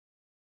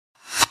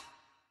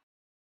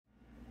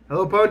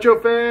Hello, Poncho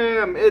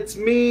fam. It's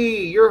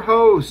me, your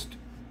host,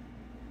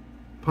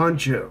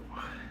 Poncho.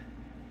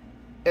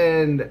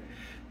 And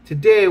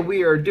today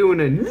we are doing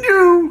a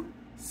new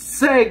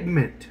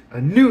segment.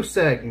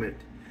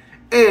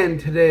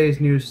 And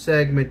today's new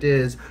segment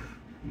is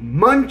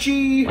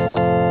Munchie Mondays.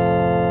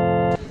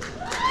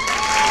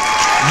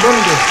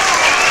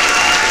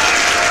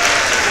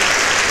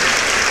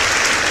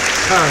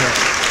 Alright,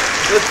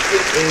 let's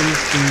get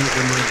into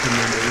the Munchie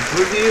Mondays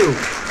review.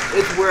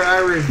 It's where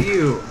I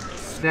review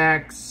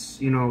snacks,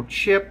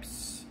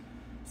 chips,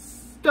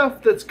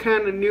 stuff that's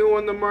kind of new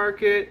on the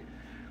market,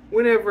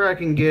 whenever I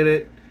can get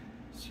it.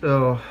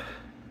 So,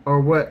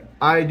 or what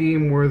I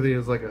deem worthy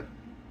as like a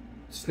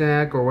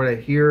snack, or what I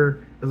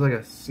hear is like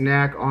a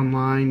snack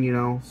online,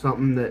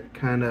 something that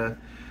kind of,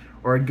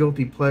 or a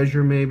guilty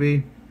pleasure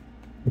maybe.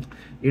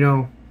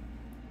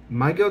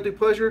 My guilty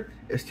pleasure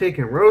is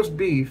taking roast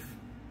beef,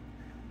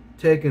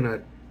 taking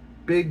a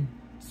big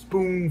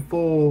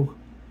spoonful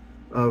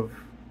of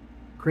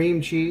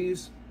cream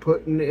cheese,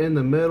 putting it in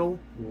the middle,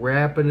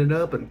 wrapping it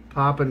up, and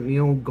popping the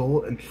old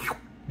gullet, and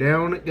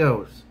down it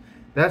goes.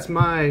 That's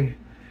my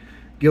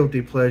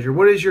guilty pleasure.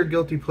 What is your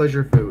guilty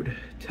pleasure food?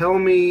 Tell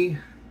me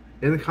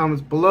in the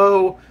comments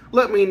below.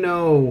 Let me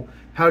know,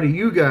 how do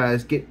you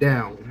guys get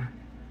down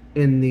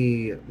in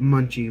the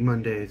Munchie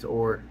Mondays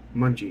or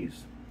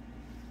Munchies?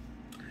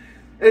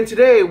 And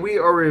today we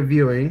are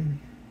reviewing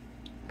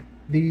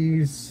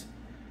these,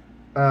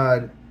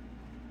 I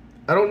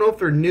don't know if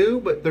they're new,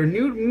 but they're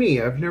new to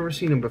me. I've never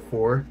seen them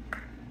before.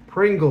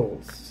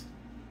 Pringles.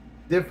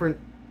 Different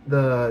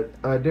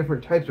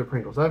types of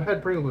Pringles. I've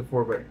had Pringles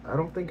before, but I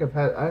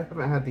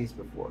haven't had these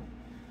before.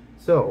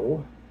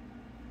 So,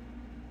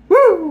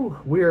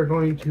 we are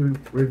going to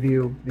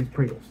review these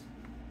Pringles.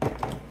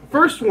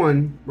 First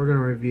one we're going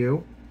to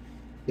review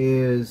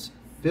is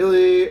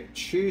Philly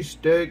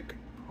cheesesteak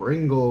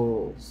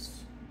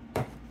Pringles.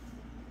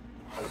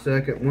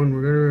 Second one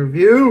we're going to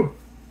review,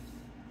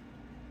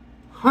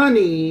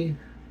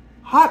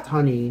 hot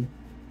honey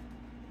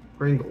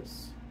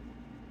Pringles.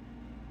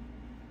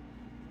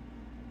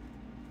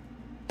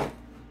 And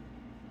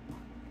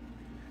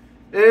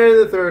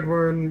the third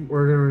one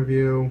we're going to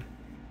review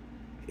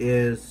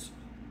is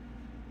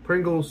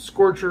Pringles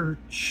Scorcher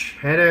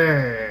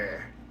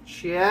Cheddar.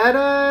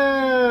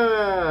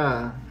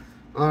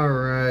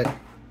 Alright,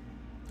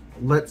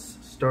 let's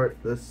start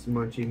this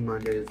Munchie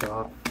Mondays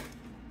off.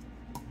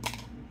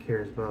 Who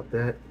cares about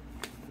that?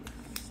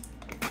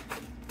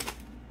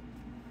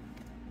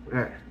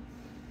 Alright.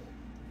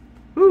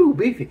 Ooh,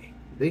 beefy.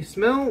 They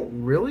smell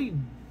really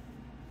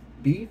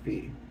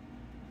beefy.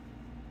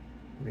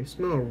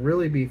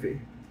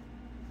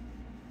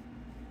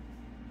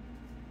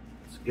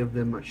 Let's give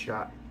them a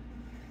shot.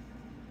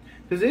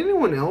 Does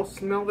anyone else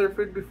smell their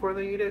food before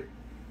they eat it?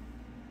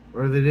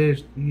 Or do you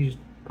just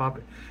pop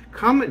it?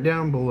 Comment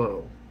down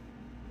below.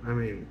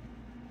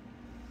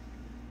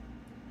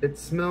 It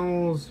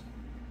smells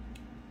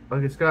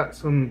like it's got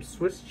some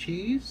Swiss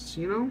cheese,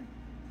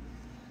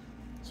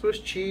 Swiss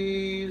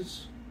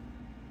cheese.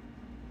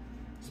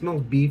 It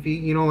smells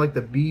beefy, like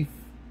the beef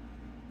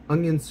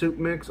onion soup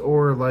mix,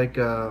 or like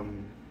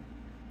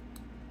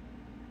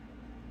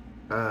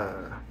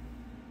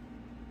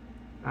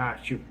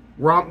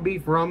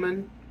beef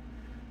ramen.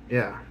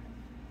 Yeah.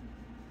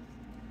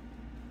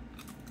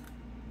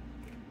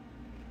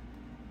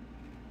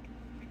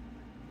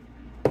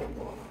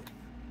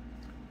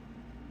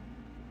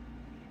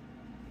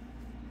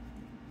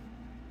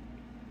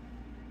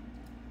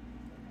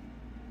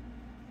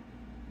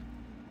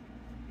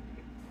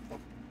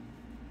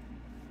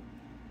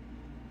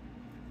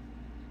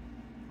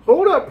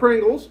 Hold up,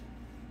 Pringles.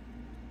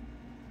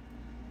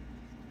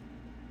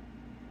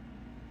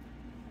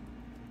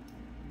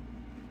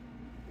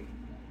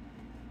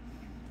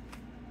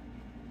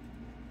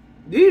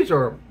 These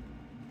are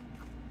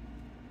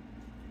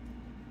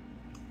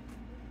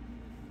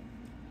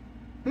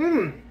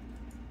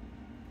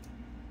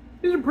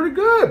these are pretty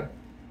good.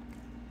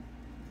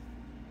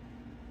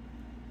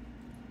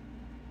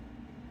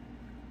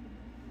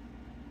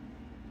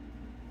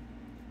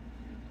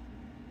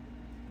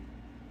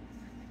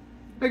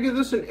 I give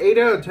this an 8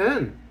 out of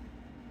 10.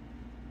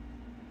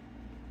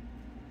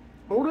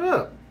 Hold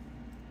up.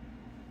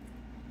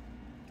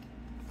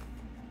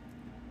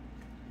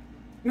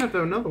 I'm gonna have to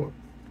have another one.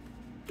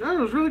 That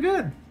was really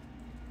good.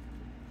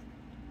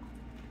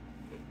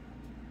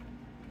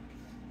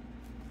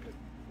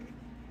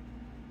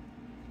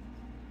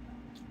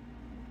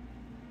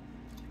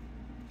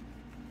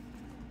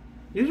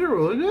 These are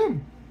really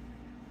good.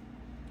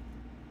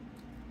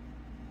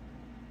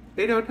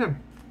 8 out of 10.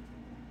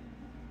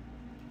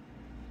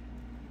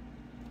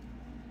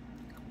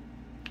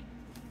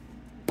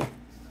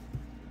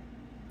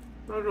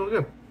 That was really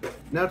good.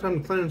 Now it's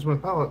time to cleanse my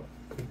palate.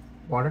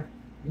 Water.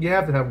 You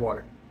have to have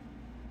water.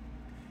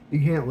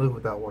 You can't live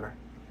without water.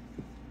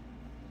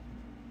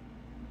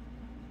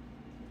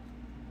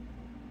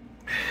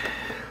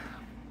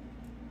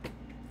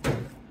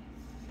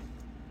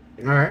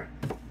 Alright.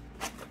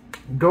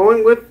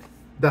 Going with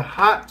the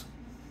hot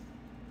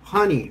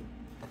honey.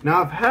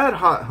 Now, I've had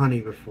hot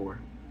honey before.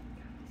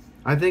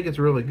 I think it's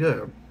really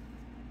good.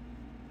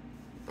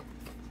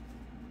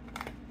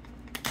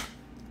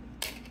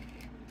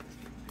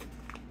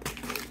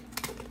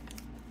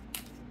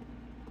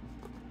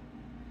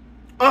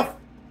 Oh!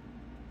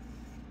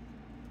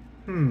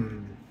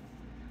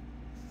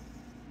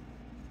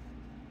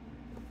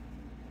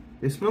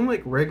 They smell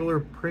like regular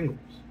Pringles.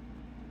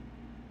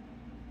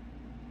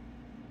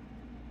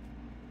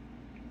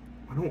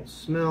 I don't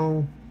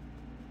smell...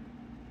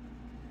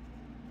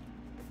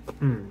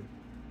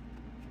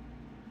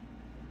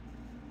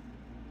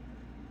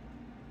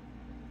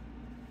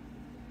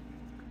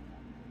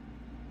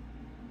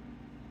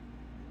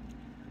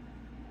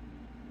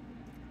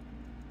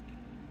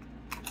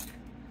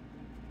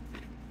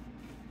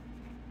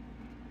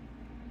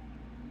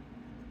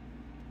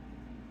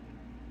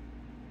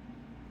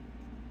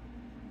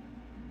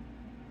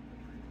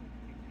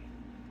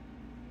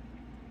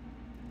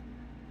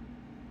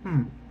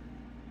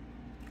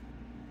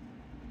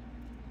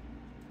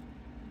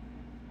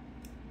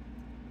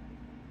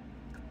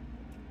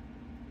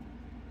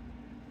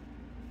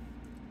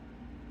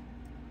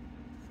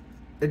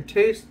 The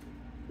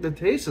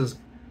taste is,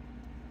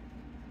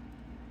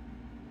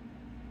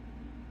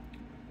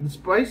 the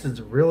spice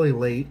is really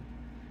late.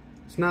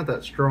 It's not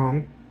that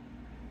strong.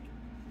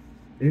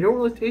 And you don't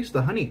really taste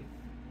the honey.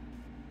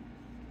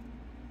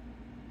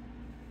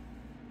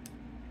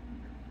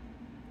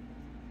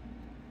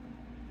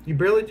 You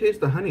barely taste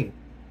the honey.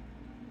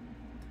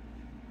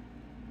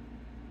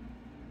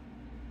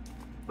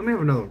 Let me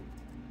have another one.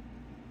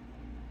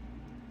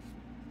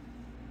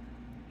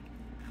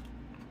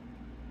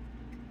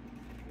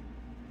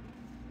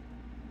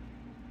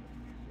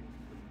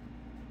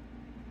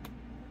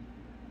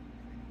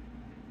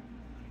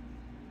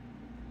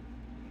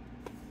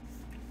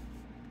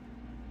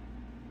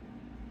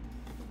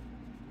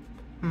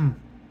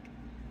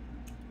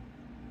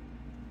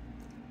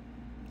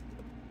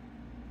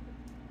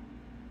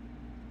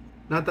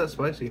 Not that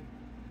spicy.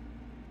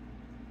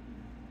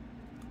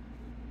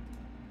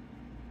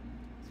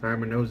 Sorry,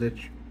 my nose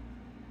itch.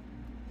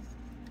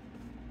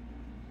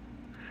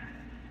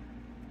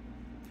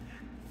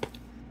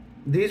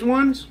 These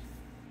ones,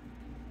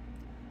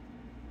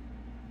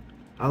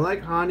 I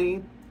like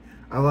honey,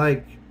 I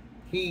like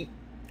heat,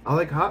 I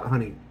like hot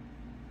honey.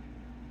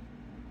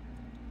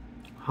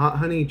 Hot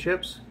honey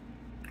chips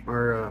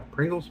or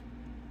Pringles.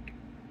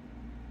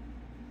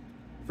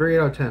 3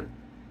 out of 10.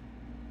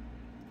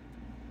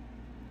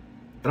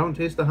 I don't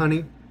taste the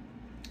honey.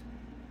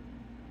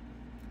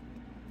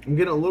 I'm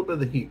getting a little bit of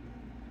the heat.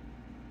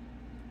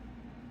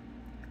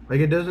 Like,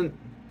 it doesn't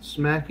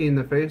smack you in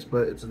the face,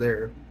 but it's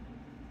there.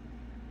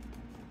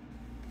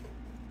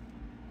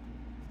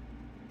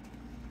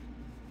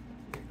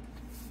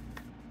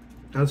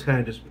 That was kind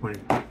of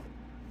disappointing.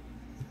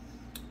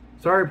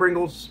 Sorry,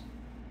 Pringles.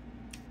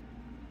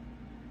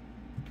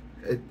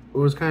 It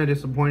was kind of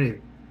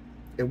disappointing.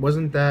 It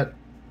wasn't that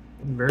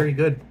very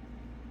good.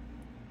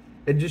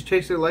 It just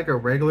tasted like a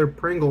regular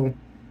Pringle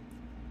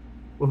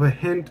with a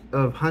hint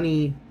of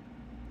honey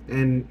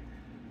and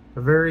a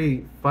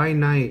very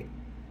finite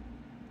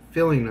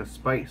feeling of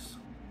spice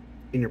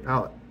in your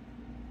palate.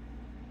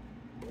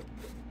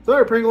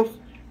 Sorry, Pringles.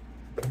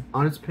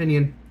 Honest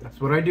opinion.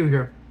 That's what I do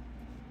here.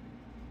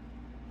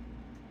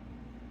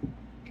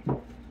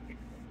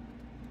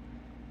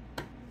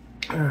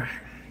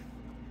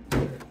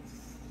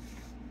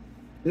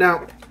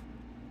 Now,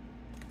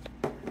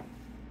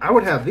 I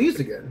would have these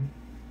again.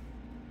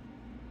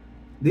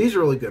 These are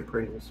really good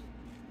Pringles.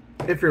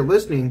 If you're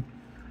listening,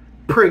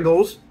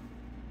 Pringles,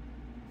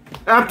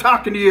 I'm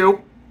talking to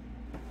you.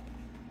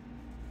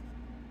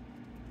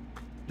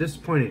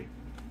 Disappointing.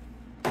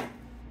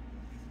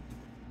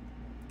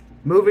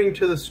 Moving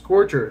to the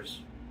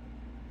Scorchers.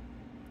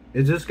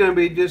 Is this going to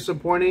be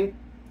disappointing?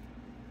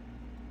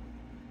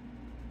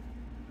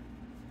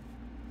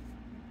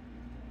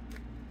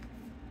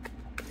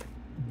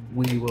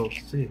 We will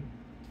see.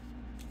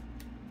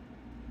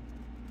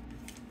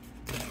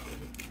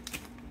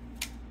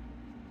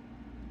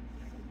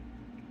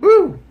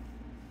 Woo!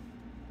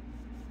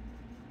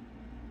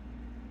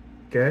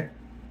 Okay.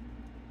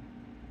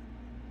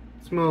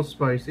 Smells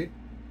spicy.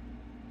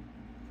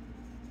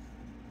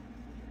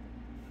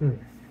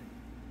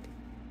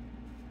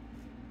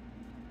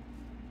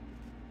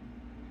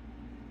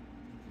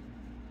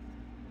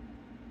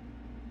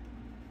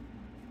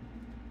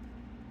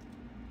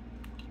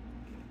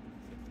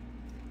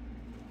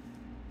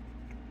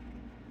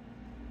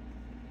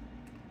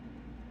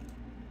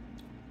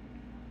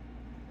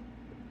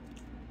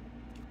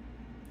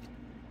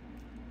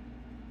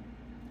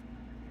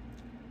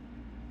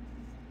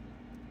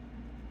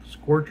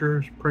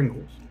 Scorchers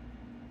Pringles.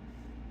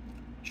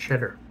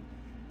 Cheddar.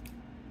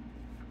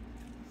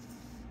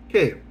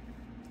 Okay.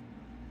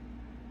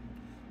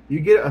 You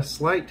get a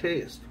slight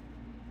taste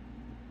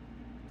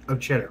of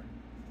cheddar.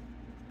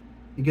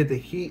 You get the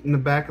heat in the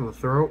back of the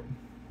throat.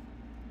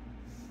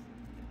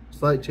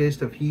 Slight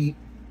taste of heat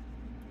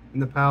in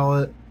the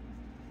palate.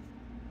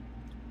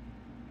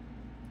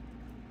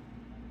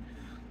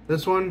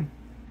 This one,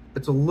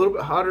 It's a little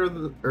bit hotter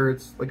than, or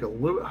it's like a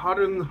little bit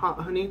hotter than the hot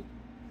honey.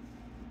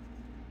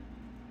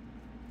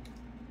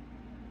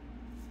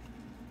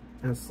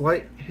 And a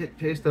slight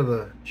taste of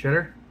the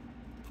cheddar.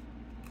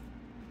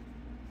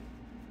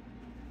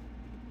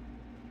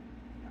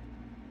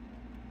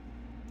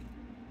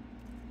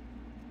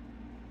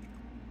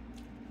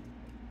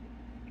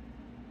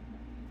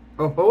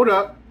 Oh, hold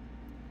up.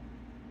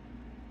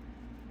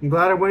 I'm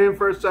glad I went in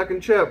for a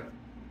second chip.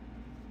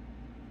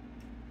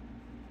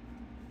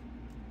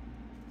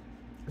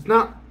 It's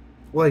not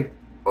like,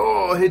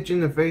 oh, hit you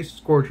in the face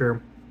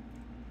scorcher.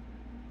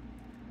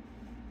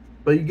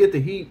 But you get the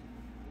heat.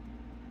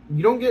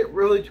 You don't get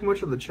really too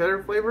much of the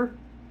cheddar flavor,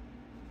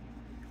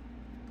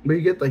 but you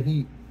get the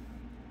heat.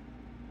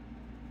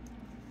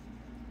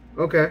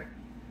 Okay.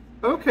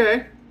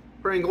 Okay,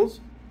 Pringles.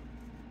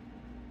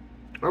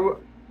 You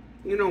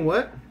know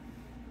what?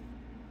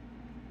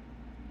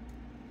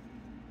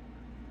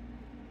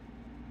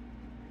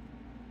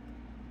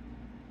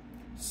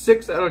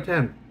 Six out of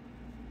 10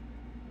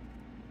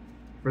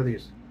 for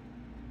these.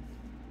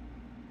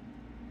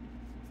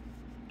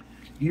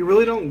 You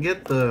really don't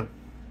get the...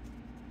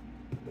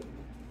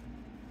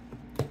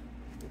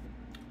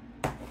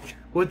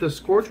 With the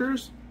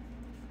Scorchers,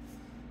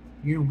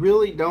 you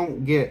really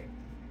don't get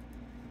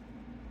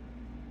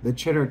the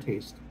cheddar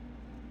taste.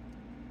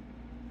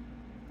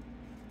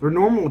 Their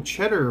normal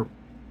cheddar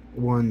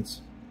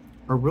ones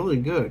are really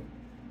good.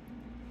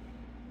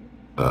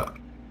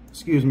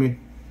 Excuse me.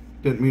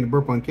 Didn't mean to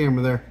burp on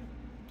camera there.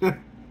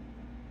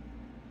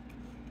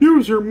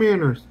 Use your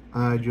manners.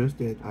 I just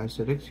did. I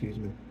said excuse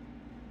me.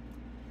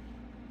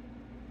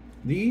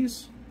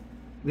 These,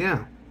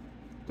 yeah,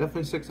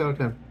 definitely 6 out of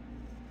 10.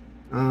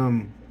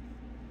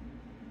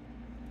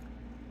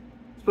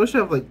 Supposed to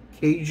have like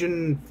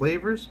Cajun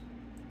flavors.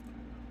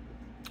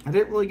 I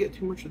didn't really get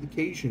too much of the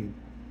Cajun.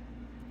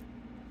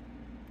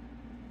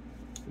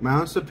 My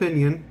honest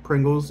opinion,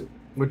 Pringles,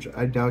 which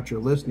I doubt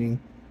you're listening,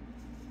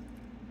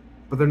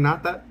 but they're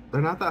not that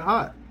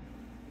hot.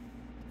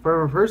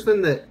 For a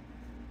person that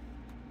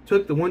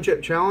took the one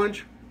chip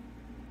challenge,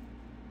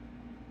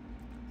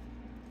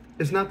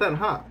 it's not that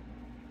hot.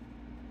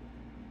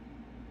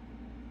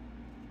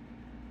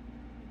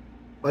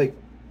 Like,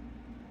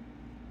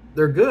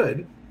 they're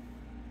good.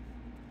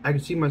 I can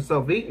see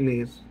myself eating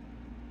these.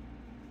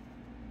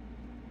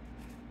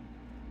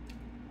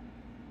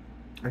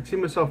 I can see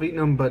myself eating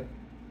them, but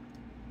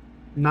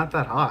not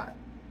that hot.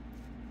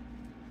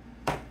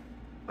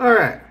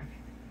 Alright,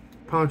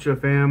 Poncho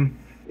fam,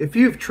 if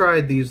you've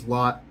tried these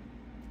lot,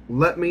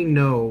 let me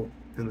know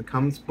in the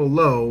comments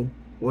below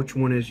which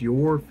one is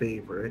your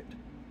favorite.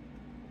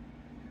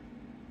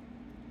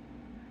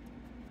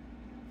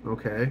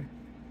 Okay,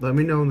 let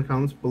me know in the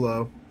comments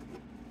below.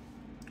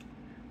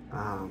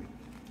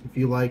 If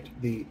you liked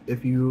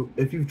if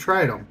you've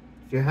tried them.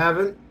 If you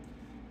haven't,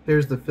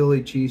 here's the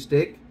Philly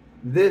cheesesteak.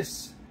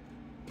 This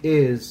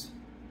is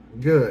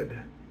good.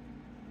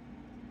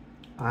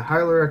 I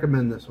highly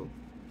recommend this one.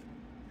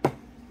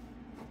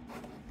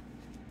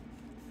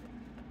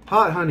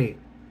 Hot honey.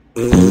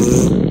 Don't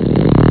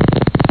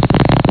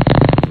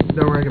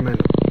recommend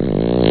it.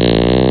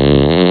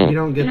 You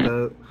don't get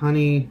the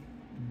honey,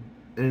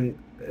 and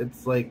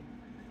it's like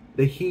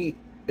the heat.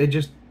 It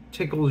just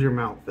tickles your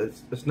mouth.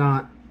 It's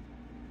not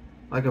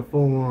like a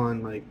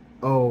full-on like,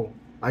 oh,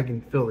 I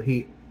can feel the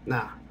heat.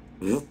 Nah.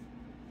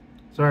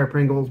 Sorry,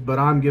 Pringles, but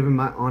I'm giving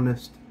my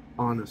honest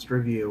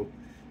review,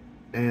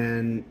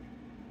 and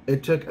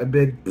it took a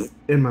big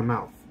in my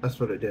mouth. That's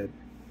what it did.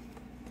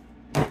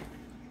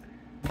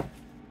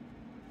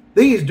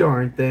 These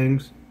darn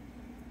things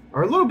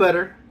are a little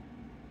better.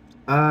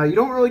 You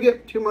don't really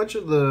get too much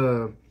of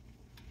the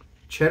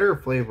cheddar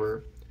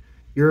flavor.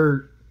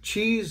 Your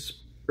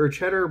cheese or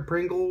cheddar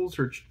Pringles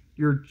or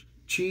your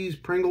cheese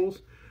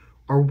Pringles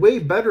are way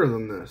better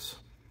than this.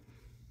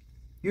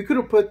 You could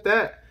have put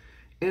that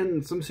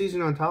and some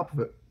seasoning on top of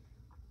it,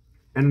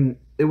 and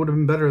it would have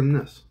been better than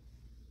this.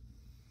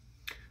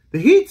 The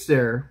heat's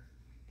there.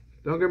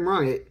 Don't get me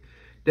wrong. It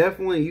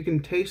definitely, you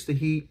can taste the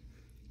heat,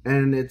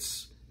 and it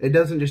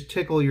doesn't just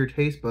tickle your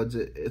taste buds.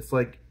 It's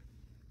like,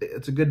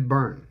 it's a good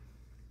burn.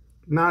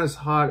 Not as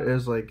hot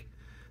as like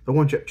the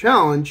one chip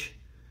challenge,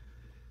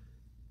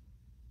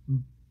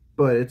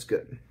 but it's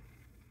good.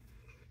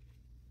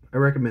 I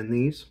recommend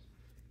these.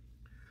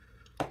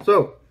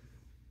 So,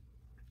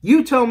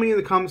 you tell me in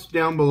the comments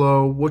down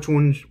below which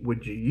ones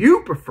would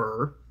you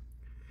prefer,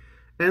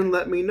 and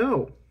let me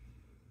know.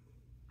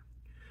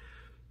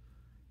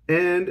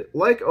 And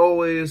like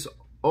always,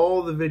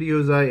 all the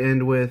videos I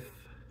end with,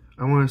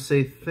 I want to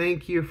say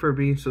thank you for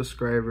being a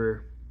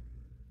subscriber.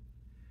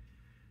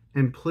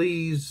 And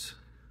please,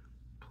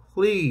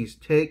 please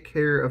take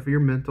care of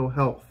your mental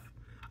health.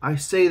 I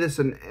say this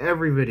in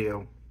every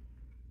video.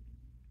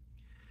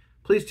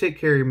 Please take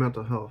care of your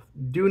mental health.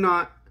 Do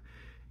not,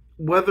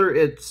 whether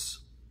it's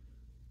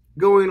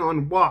going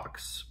on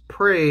walks,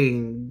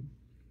 praying,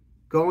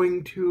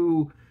 talking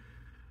to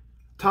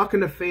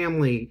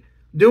family,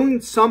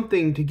 doing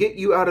something to get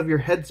you out of your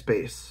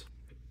headspace.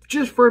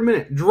 Just for a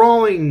minute.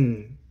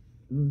 Drawing,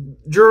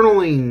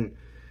 journaling,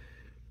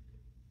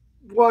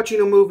 watching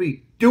a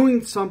movie,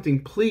 doing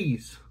something.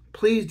 Please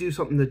do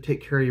something to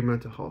take care of your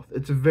mental health.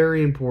 It's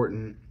very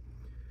important.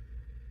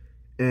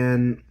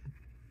 And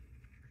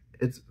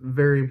it's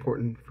very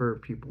important for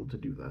people to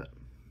do that.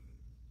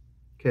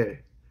 Okay.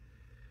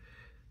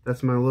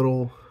 That's my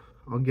little,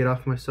 I'll get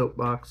off my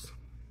soapbox.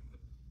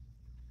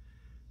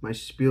 My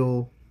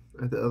spiel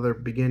at the other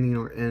beginning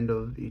or end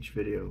of each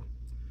video.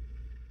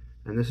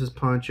 And this is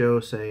Poncho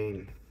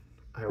saying,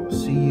 I will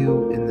see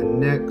you in the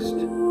next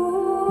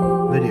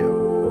video.